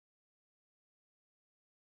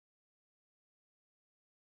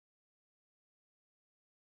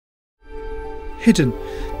hidden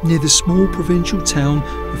near the small provincial town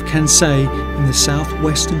of Quincay in the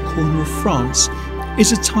southwestern corner of France,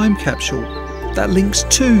 is a time capsule that links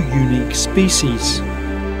two unique species.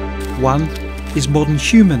 One is modern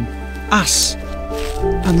human, us,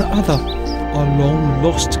 and the other are long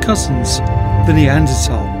lost cousins, the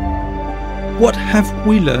Neanderthal. What have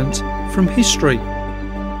we learnt from history?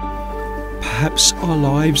 Perhaps our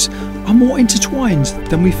lives are more intertwined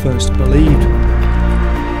than we first believed.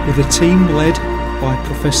 With a team led by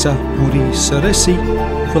Professor Marie Soressi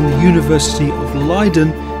from the University of Leiden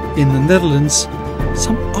in the Netherlands,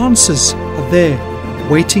 some answers are there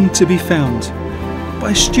waiting to be found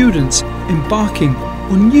by students embarking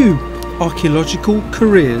on new archaeological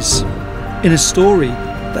careers in a story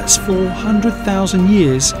that's 400,000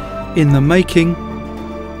 years in the making.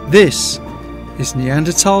 This is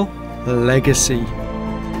Neanderthal Legacy.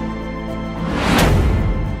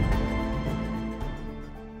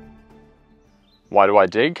 Why do I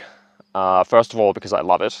dig? First of all, because I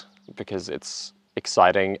love it, because it's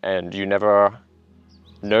exciting and you never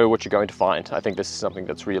know what you're going to find. I think this is something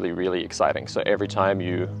that's really, really exciting. So every time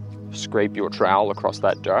you scrape your trowel across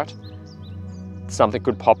that dirt, something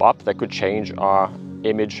could pop up that could change our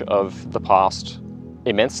image of the past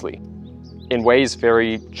immensely. In ways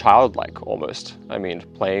very childlike almost. I mean,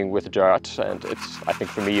 playing with dirt, and it's, I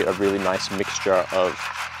think for me, a really nice mixture of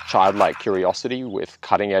childlike curiosity with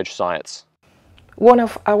cutting-edge science. One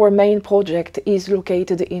of our main projects is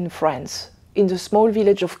located in France, in the small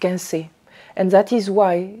village of Quincay, and that is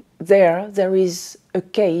why there is a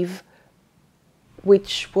cave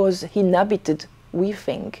which was inhabited, we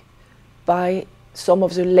think, by some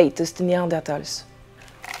of the latest Neanderthals.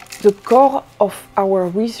 The core of our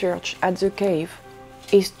research at the cave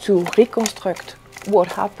is to reconstruct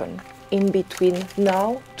what happened in between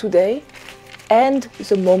now, today, and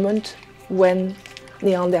the moment when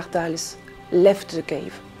Neanderthals left the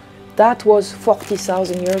cave. That was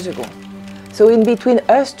 40,000 years ago. So in between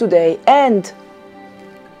us today and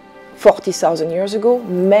 40,000 years ago,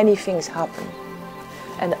 many things happened.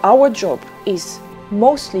 And our job is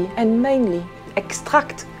mostly and mainly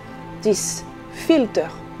extract this filter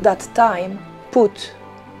that time put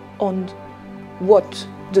on what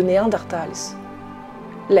the Neanderthals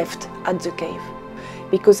left at the cave.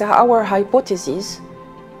 Because our hypothesis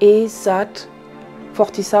is that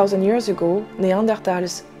 40,000 years ago,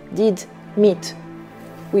 Neanderthals did meet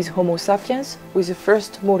with Homo sapiens, with the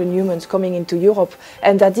first modern humans coming into Europe,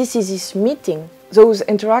 and that this is this meeting, those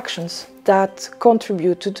interactions, that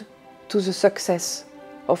contributed to the success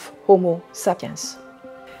of Homo sapiens.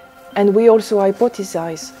 And we also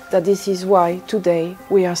hypothesize that this is why today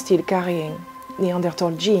we are still carrying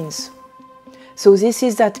Neanderthal genes. So this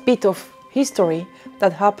is that bit of history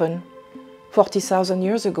that happened 40,000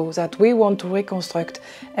 years ago that we want to reconstruct,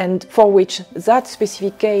 and for which that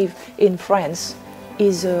specific cave in France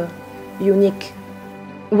is unique.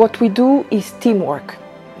 What we do is teamwork.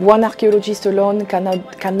 One archaeologist alone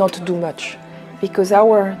cannot do much, because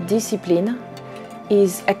our discipline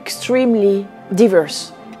is extremely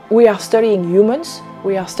diverse. We are studying humans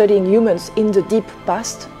in the deep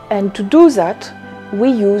past, and to do that we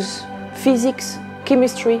use physics,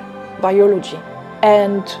 chemistry, biology.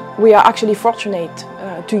 And we are actually fortunate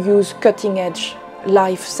to use cutting-edge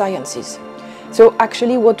life sciences. So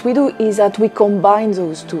actually what we do is that we combine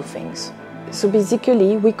those two things. So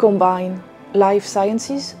basically we combine life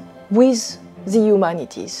sciences with the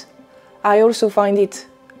humanities. I also find it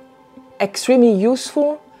extremely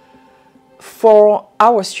useful for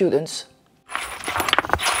our students.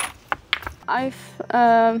 I've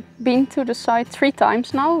been to the site 3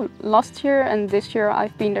 times now. Last year and this year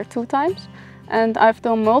I've been there 2 times. And I've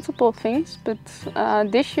done multiple things, but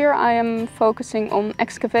this year I am focusing on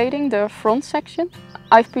excavating the front section.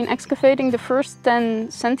 I've been excavating the first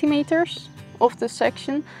 10 centimeters of the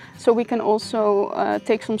section, so we can also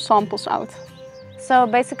take some samples out. So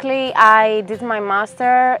basically I did my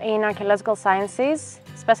master in archaeological sciences,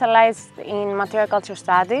 specialized in material culture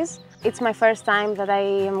studies. It's my first time that I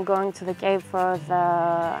am going to the cave for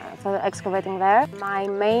the excavating there. My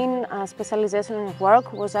main specialization in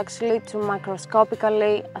work was actually to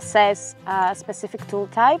macroscopically assess specific tool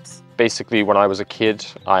types. Basically, when I was a kid,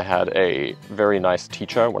 I had a very nice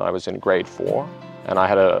teacher when I was in grade 4, and I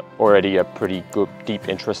had already a pretty good, deep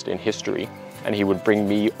interest in history. And he would bring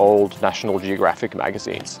me old National Geographic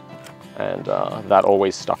magazines. And that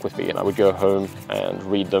always stuck with me, and I would go home and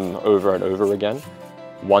read them over and over again.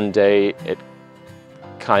 One day it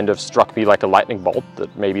kind of struck me like a lightning bolt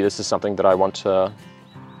that maybe this is something that I want to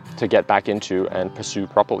get back into and pursue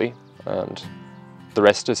properly, and the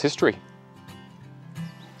rest is history.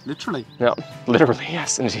 Literally? Yeah, literally,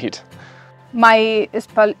 yes, indeed. My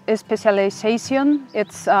specialization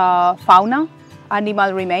is fauna,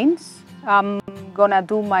 animal remains. I'm gonna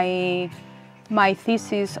do my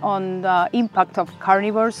thesis on the impact of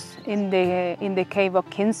carnivores in the cave of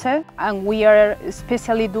Quincay, and we are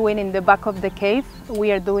especially doing in the back of the cave.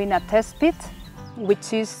 We are doing a test pit,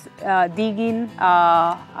 which is digging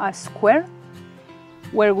a square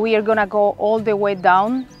where we are gonna go all the way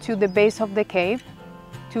down to the base of the cave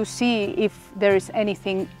to see if there is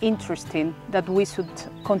anything interesting that we should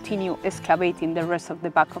continue excavating the rest of the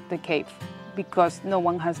back of the cave, because no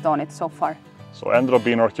one has done it so far. So I ended up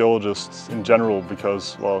being an archaeologist in general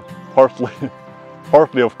because, well,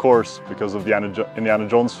 partly of course because of the Indiana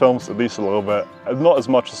Jones films, at least a little bit. Not as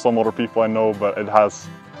much as some other people I know, but it has,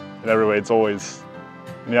 in every way, it's always,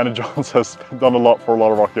 Indiana Jones has done a lot for a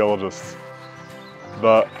lot of archaeologists.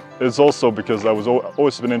 But it's also because I was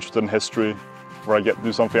always been interested in history, where I get to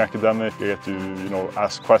do something academic, I get to, you know,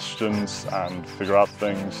 ask questions and figure out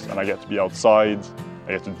things, and I get to be outside,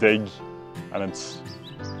 I get to dig, and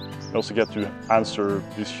I also get to answer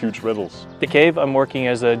these huge riddles. The cave, I'm working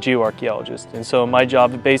as a geoarchaeologist, and so my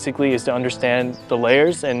job basically is to understand the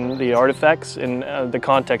layers and the artifacts and the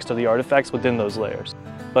context of the artifacts within those layers.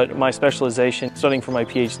 But my specialization, studying for my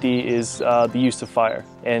PhD, is the use of fire,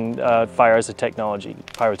 and fire as a technology,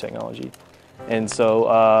 pyrotechnology. And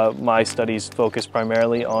so my studies focus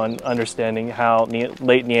primarily on understanding how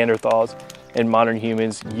late Neanderthals and modern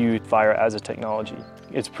humans used fire as a technology.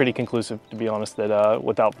 It's pretty conclusive, to be honest, that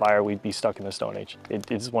without fire we'd be stuck in the Stone Age.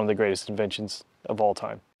 It's one of the greatest inventions of all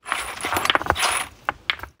time.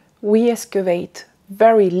 We excavate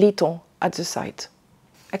very little at the site,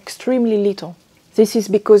 extremely little. This is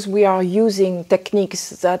because we are using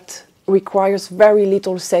techniques that requires very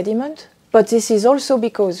little sediment, but this is also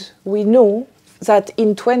because we know that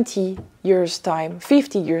in 20 years' time,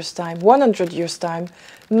 50 years' time, 100 years' time,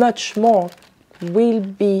 much more will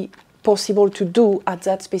be possible to do at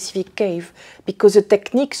that specific cave, because the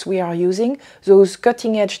techniques we are using, those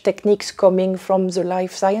cutting-edge techniques coming from the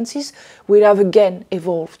life sciences, will have again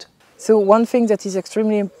evolved. So one thing that is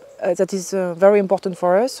very important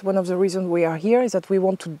for us, one of the reasons we are here, is that we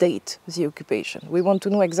want to date the occupation. We want to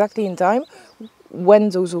know exactly in time when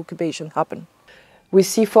those occupations happen. With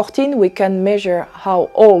C14 we can measure how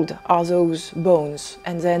old are those bones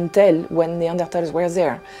and then tell when Neanderthals were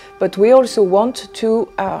there. But we also want to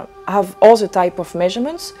have other type of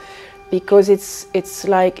measurements, because it's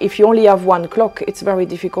like if you only have one clock, it's very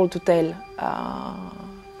difficult to tell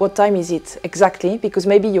what time is it exactly, because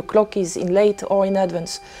maybe your clock is in late or in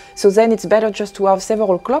advance. So then it's better just to have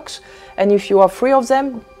several clocks, and if you have 3 of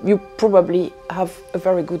them, you probably have a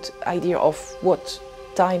very good idea of what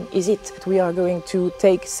time is it. We are going to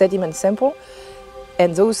take sediment sample,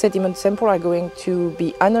 and those sediment samples are going to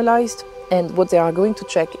be analyzed, and what they are going to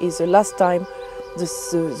check is the last time the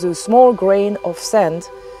small grain of sand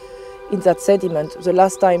in that sediment, the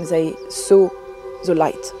last time they saw the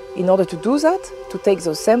light. In order to do that, to take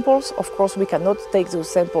those samples, of course we cannot take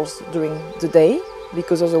those samples during the day,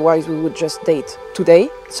 because otherwise we would just date today.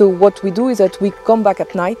 So what we do is that we come back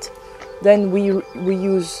at night. Then we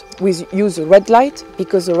use a red light,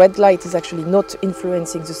 because the red light is actually not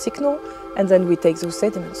influencing the signal, and then we take those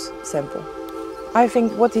sediments sample. I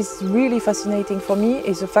think what is really fascinating for me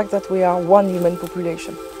is the fact that we are one human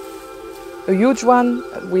population. A huge one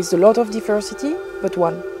with a lot of diversity, but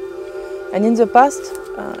one. And in the past,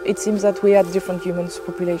 it seems that we had different human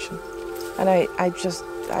population. And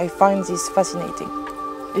I find this fascinating.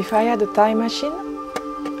 If I had a time machine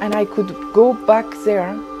and I could go back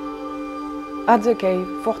there at the cave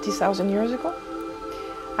 40,000 years ago,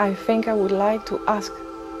 I think I would like to ask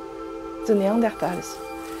the Neanderthals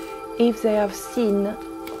if they have seen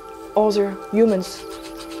other humans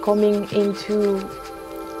coming into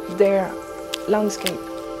their landscape.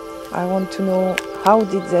 I want to know how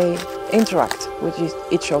did they interact with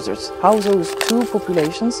each other, how those two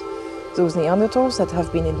populations, those Neanderthals that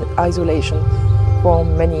have been in isolation for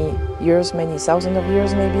many years, many thousands of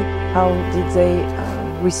years maybe, how did they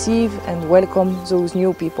receive and welcome those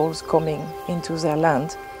new peoples coming into their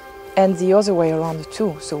land, and the other way around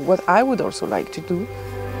too. So what I would also like to do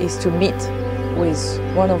is to meet with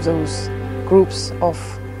one of those groups of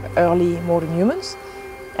early modern humans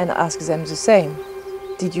and ask them the same.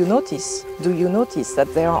 Did you notice, do you notice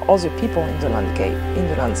that there are other people in the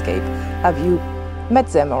landscape? Have you met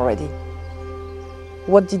them already?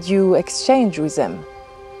 What did you exchange with them?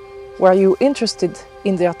 Were you interested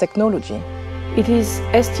in their technology? It is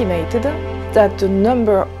estimated that the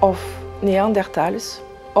number of Neanderthals,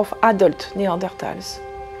 of adult Neanderthals,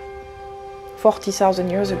 40,000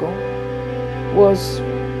 years ago, was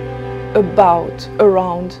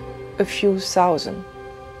around a few thousand,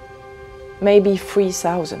 maybe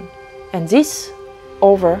 3,000. And this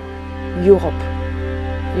over Europe.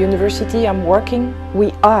 University I'm working,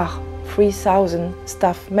 we are 3,000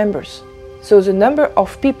 staff members. So the number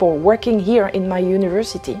of people working here in my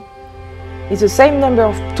university is the same number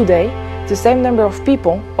of today, the same number of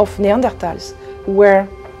people of Neanderthals who were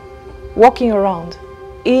walking around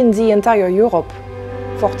in the entire Europe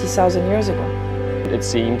 40,000 years ago. It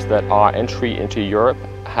seemed that our entry into Europe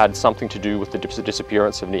had something to do with the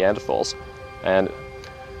disappearance of Neanderthals. And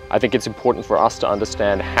I think it's important for us to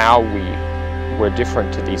understand how we were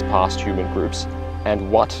different to these past human groups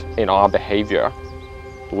and what in our behavior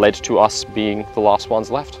led to us being the last ones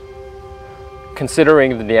left.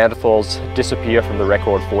 Considering the Neanderthals disappear from the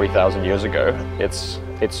record 40,000 years ago, it's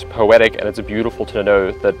poetic and it's beautiful to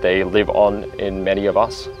know that they live on in many of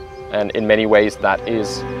us. And in many ways that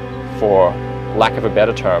is, for lack of a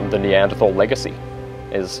better term, the Neanderthal legacy,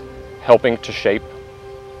 is helping to shape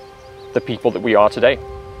the people that we are today.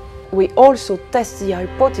 We also test the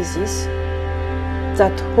hypothesis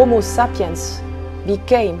that Homo sapiens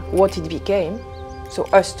became what it became, so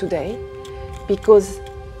us today, because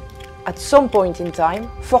at some point in time,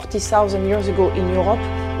 40,000 years ago in Europe,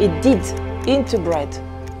 it did interbred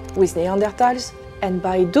with Neanderthals, and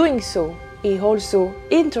by doing so, he also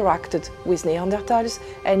interacted with Neanderthals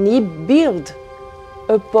and he built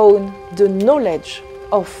upon the knowledge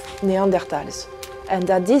of Neanderthals. And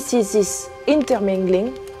that this is this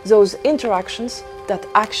intermingling, those interactions that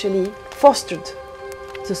actually fostered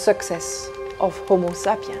the success of Homo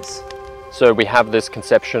sapiens. So we have this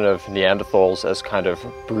conception of Neanderthals as kind of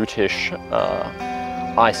brutish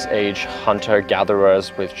Ice Age hunter-gatherers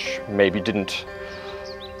which maybe didn't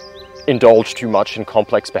indulge too much in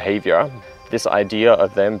complex behavior. This idea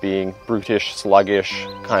of them being brutish, sluggish,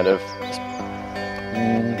 kind of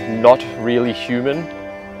not really human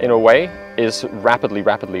in a way is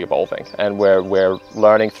rapidly evolving, and we're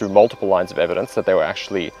learning through multiple lines of evidence that they were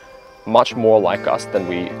actually much more like us than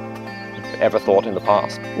we ever thought in the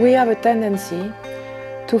past. We have a tendency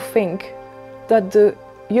to think that the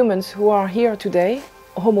humans who are here today,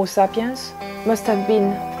 Homo sapiens, must have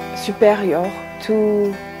been superior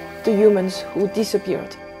to the humans who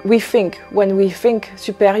disappeared. We think, when we think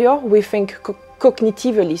superior, we think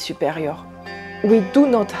cognitively superior. We do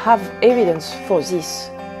not have evidence for this,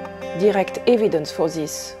 direct evidence for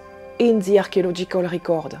this, in the archaeological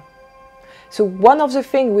record. So one of the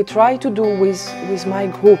things we try to do with my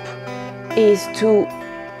group is to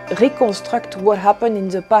reconstruct what happened in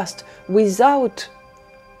the past without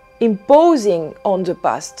imposing on the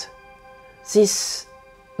past this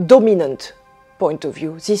dominant point of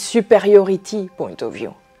view, this superiority point of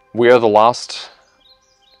view. We are the last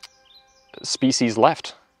species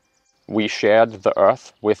left. We shared the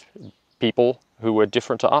earth with people who were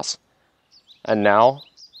different to us. And now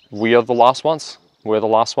we are the last ones. We're the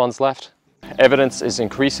last ones left. Evidence is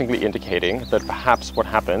increasingly indicating that perhaps what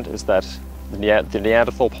happened is that the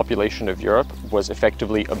Neanderthal population of Europe was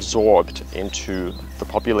effectively absorbed into the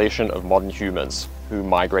population of modern humans who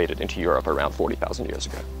migrated into Europe around 40,000 years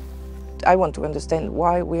ago. I want to understand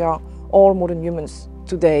why we are all modern humans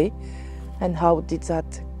today and how did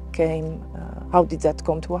that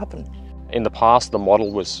come to happen. In the past, the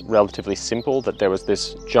model was relatively simple, that there was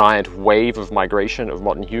this giant wave of migration of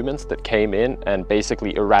modern humans that came in and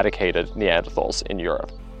basically eradicated Neanderthals in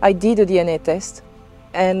Europe. I did a DNA test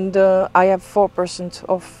and I have 4%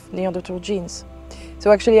 of Neanderthal genes.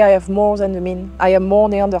 So actually I have more than the mean. I am more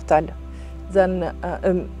Neanderthal than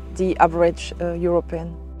the average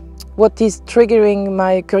European. What is triggering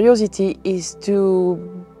my curiosity is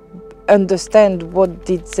to understand what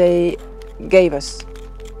did they give us.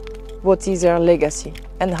 What is their legacy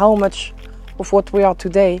and how much of what we are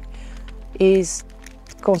today is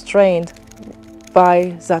constrained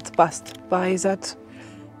by that past, by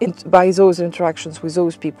those interactions with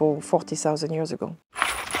those people 40,000 years ago.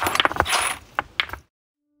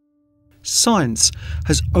 Science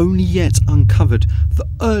has only yet uncovered the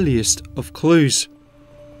earliest of clues.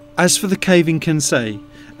 As for the cave in Quincay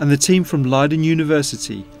and the team from Leiden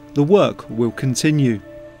University, the work will continue.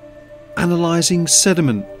 Analysing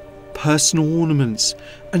sediment, personal ornaments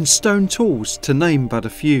and stone tools, to name but a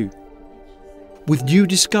few. With new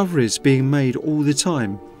discoveries being made all the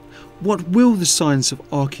time, what will the science of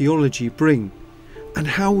archaeology bring, and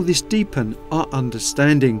how will this deepen our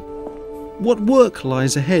understanding? What work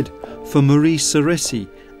lies ahead for Marie Soressi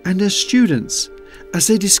and her students as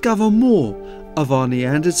they discover more of our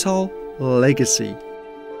Neanderthal legacy?